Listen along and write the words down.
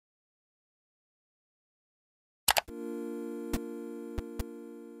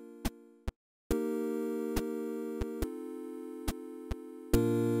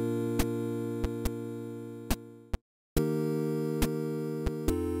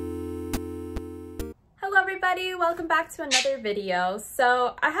everybody, welcome back to another video.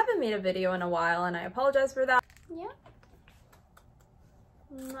 So I haven't made a video in a while and I apologize for that. Yeah.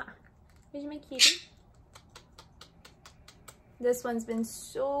 Mwah. Here's my kitty. This one's been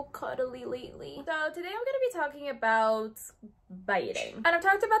so cuddly lately. So today I'm going to be talking about biting. And I've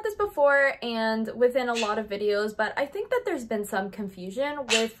talked about this before and within a lot of videos, but I think that there's been some confusion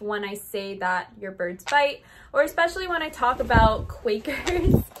with when I say that your birds bite, or especially when I talk about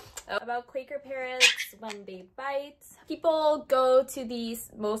Quakers. About Quaker parrots when they bite. People go to the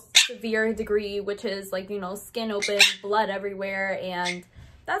most severe degree, which is like, you know, skin open, blood everywhere, and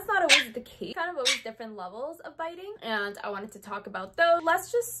that's not always the case. Kind of always different levels of biting, and I wanted to talk about those.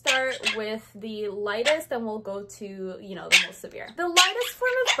 Let's just start with the lightest and we'll go to, you know, the most severe. The lightest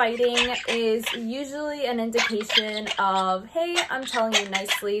form of biting is usually an indication of, hey, I'm telling you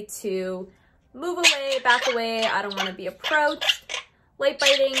nicely to move away, back away, I don't want to be approached. Light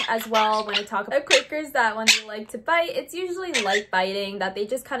biting as well. When I talk about Quakers, that when they like to bite, it's usually light biting, that they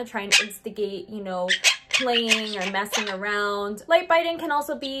just kind of try and instigate, you know, playing or messing around. Light biting can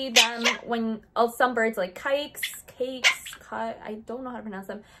also be them when some birds like I don't know how to pronounce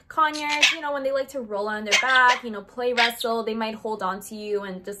them, conures, you know, when they like to roll on their back, you know, play wrestle, they might hold on to you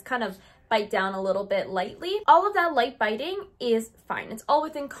and just kind of bite down a little bit lightly. All of that light biting is fine. It's all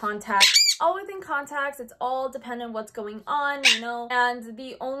within contact. All within context, it's all dependent on what's going on, you know, and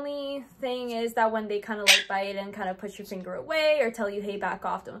the only thing is that when they kind of light bite and kind of push your finger away or tell you, hey, back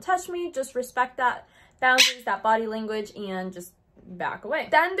off, don't touch me, just respect that boundaries, that body language, and just back away.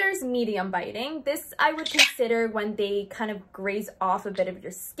 Then there's medium biting. This I would consider when they kind of graze off a bit of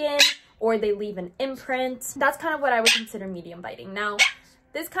your skin or they leave an imprint. That's kind of what I would consider medium biting. Now,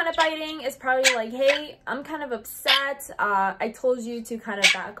 this kind of biting is probably like, hey, I'm kind of upset. I told you to kind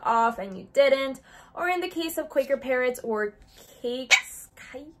of back off and you didn't. Or in the case of Quaker parrots or kites,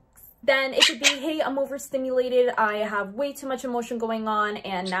 then it could be, hey, I'm overstimulated. I have way too much emotion going on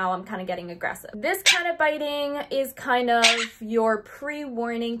and now I'm kind of getting aggressive. This kind of biting is kind of your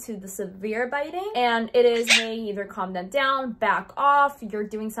pre-warning to the severe biting. And it is, hey, either calm them down, back off. You're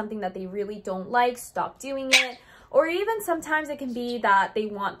doing something that they really don't like, stop doing it. Or even sometimes it can be that they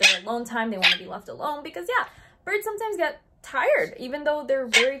want their alone time, they want to be left alone, because yeah, birds sometimes get tired, even though they're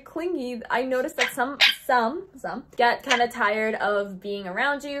very clingy. I noticed that some get kind of tired of being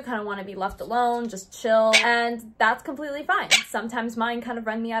around you, kind of want to be left alone, just chill, and that's completely fine. Sometimes mine kind of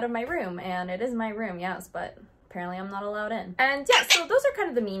run me out of my room, and it is my room, yes, but apparently I'm not allowed in. And yeah, so those are kind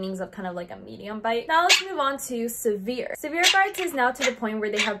of the meanings of kind of like a medium bite. Now let's move on to severe. Severe bites is now to the point where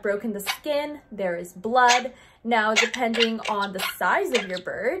they have broken the skin, there is blood. Now, depending on the size of your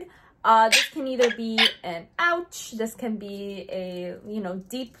bird, this can either be an ouch, this can be a, you know,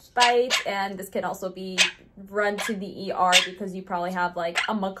 deep bite, and this can also be run to the ER because you probably have like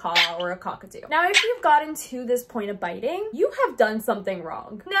a macaw or a cockatiel. Now, if you've gotten to this point of biting, you have done something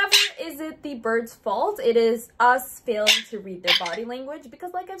wrong. Never is it the bird's fault. It is us failing to read their body language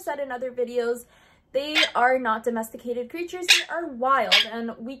because, like I've said in other videos, they are not domesticated creatures, they are wild,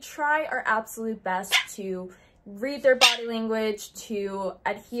 and we try our absolute best to read their body language, to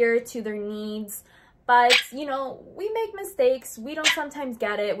adhere to their needs, but you know, we make mistakes, we don't sometimes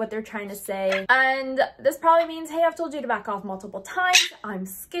get it, what they're trying to say, and this probably means, hey, I've told you to back off multiple times, I'm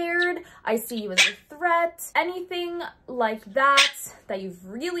scared, I see you as a threat, anything like that you've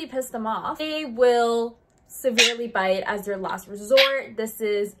really pissed them off, they will severely bite as their last resort. This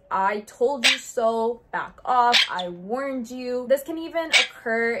is, I told you so, back off, I warned you. This can even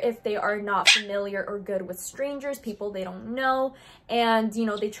occur if they are not familiar or good with strangers, people they don't know, and you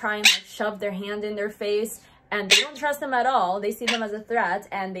know, they try and like shove their hand in their face and they don't trust them at all. They see them as a threat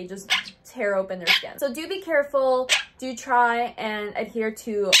and they just tear open their skin. So do be careful, do try and adhere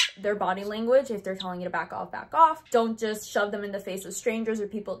to their body language. If they're telling you to back off, back off. Don't just shove them in the face of strangers or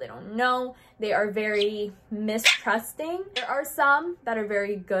people they don't know. They are very mistrusting. There are some that are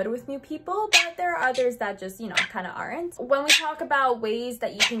very good with new people, but there are others that just, you know, kind of aren't. When we talk about ways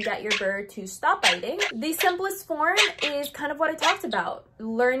that you can get your bird to stop biting, the simplest form is kind of what I talked about.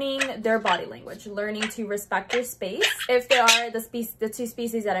 Learning their body language, learning to respect their space. If there are the two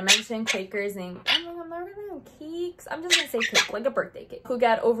species that I mentioned, Quakers and cakes, I'm just gonna say cake, like a birthday cake, who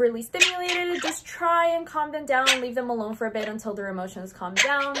get overly stimulated, just try and calm them down and leave them alone for a bit until their emotions calm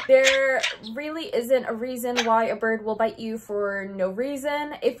down. There really isn't a reason why a bird will bite you for no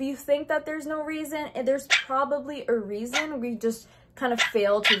reason. If you think that there's no reason, there's probably a reason. We just kind of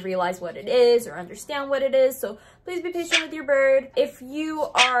fail to realize what it is or understand what it is. So please be patient with your bird. If you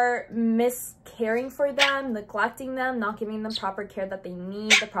are miscaring for them, neglecting them, not giving them proper care that they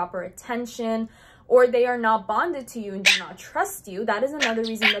need, the proper attention, or they are not bonded to you and do not trust you, that is another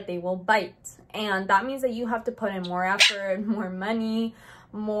reason that they will bite. And that means that you have to put in more effort, more money,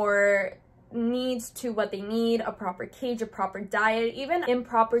 more needs to what they need, a proper cage, a proper diet. Even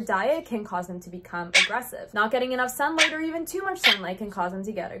improper diet can cause them to become aggressive. Not getting enough sunlight or even too much sunlight can cause them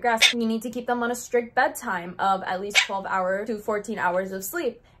to get aggressive. You need to keep them on a strict bedtime of at least 12 hours to 14 hours of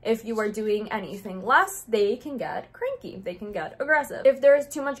sleep. If you are doing anything less, they can get cranky, they can get aggressive. If there is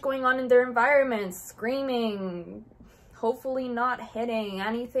too much going on in their environment, screaming, hopefully not hitting,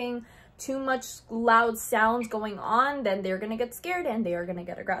 anything, too much loud sounds going on, then they're gonna get scared and they are gonna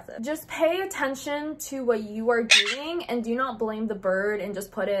get aggressive. Just pay attention to what you are doing and do not blame the bird and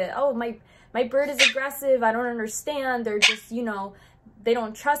just put it, oh, my bird is aggressive, I don't understand, they're just, you know, they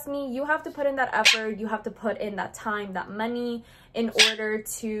don't trust me. You have to put in that effort, you have to put in that time, that money in order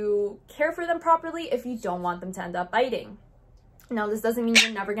to care for them properly if you don't want them to end up biting. Now, this doesn't mean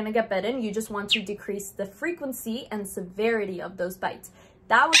you're never gonna get bitten, you just want to decrease the frequency and severity of those bites.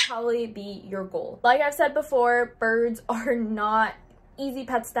 That would probably be your goal. Like I've said before, birds are not easy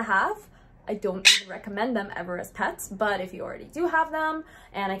pets to have. I don't even recommend them ever as pets, but if you already do have them,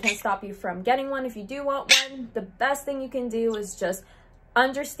 and I can't stop you from getting one if you do want one, the best thing you can do is just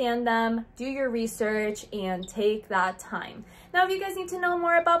understand them, do your research, and take that time. Now, if you guys need to know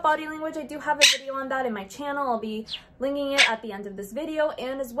more about body language, I do have a video on that in my channel. I'll be linking it at the end of this video.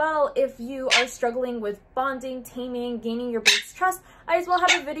 And as well, if you are struggling with bonding, taming, gaining your bird's trust, I as well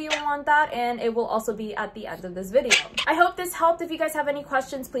have a video on that, and it will also be at the end of this video. I hope this helped. If you guys have any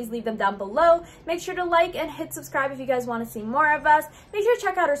questions, please leave them down below. Make sure to like and hit subscribe if you guys want to see more of us. Make sure to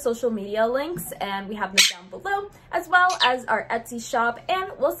check out our social media links, and we have them down below, as well as our Etsy shop,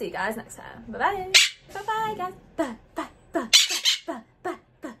 and we'll see you guys next time. Bye-bye. Bye-bye, guys. Bye, bye, bye, bye, bye, bye,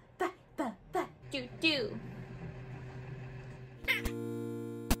 bye, bye, bye, bye. Do, do.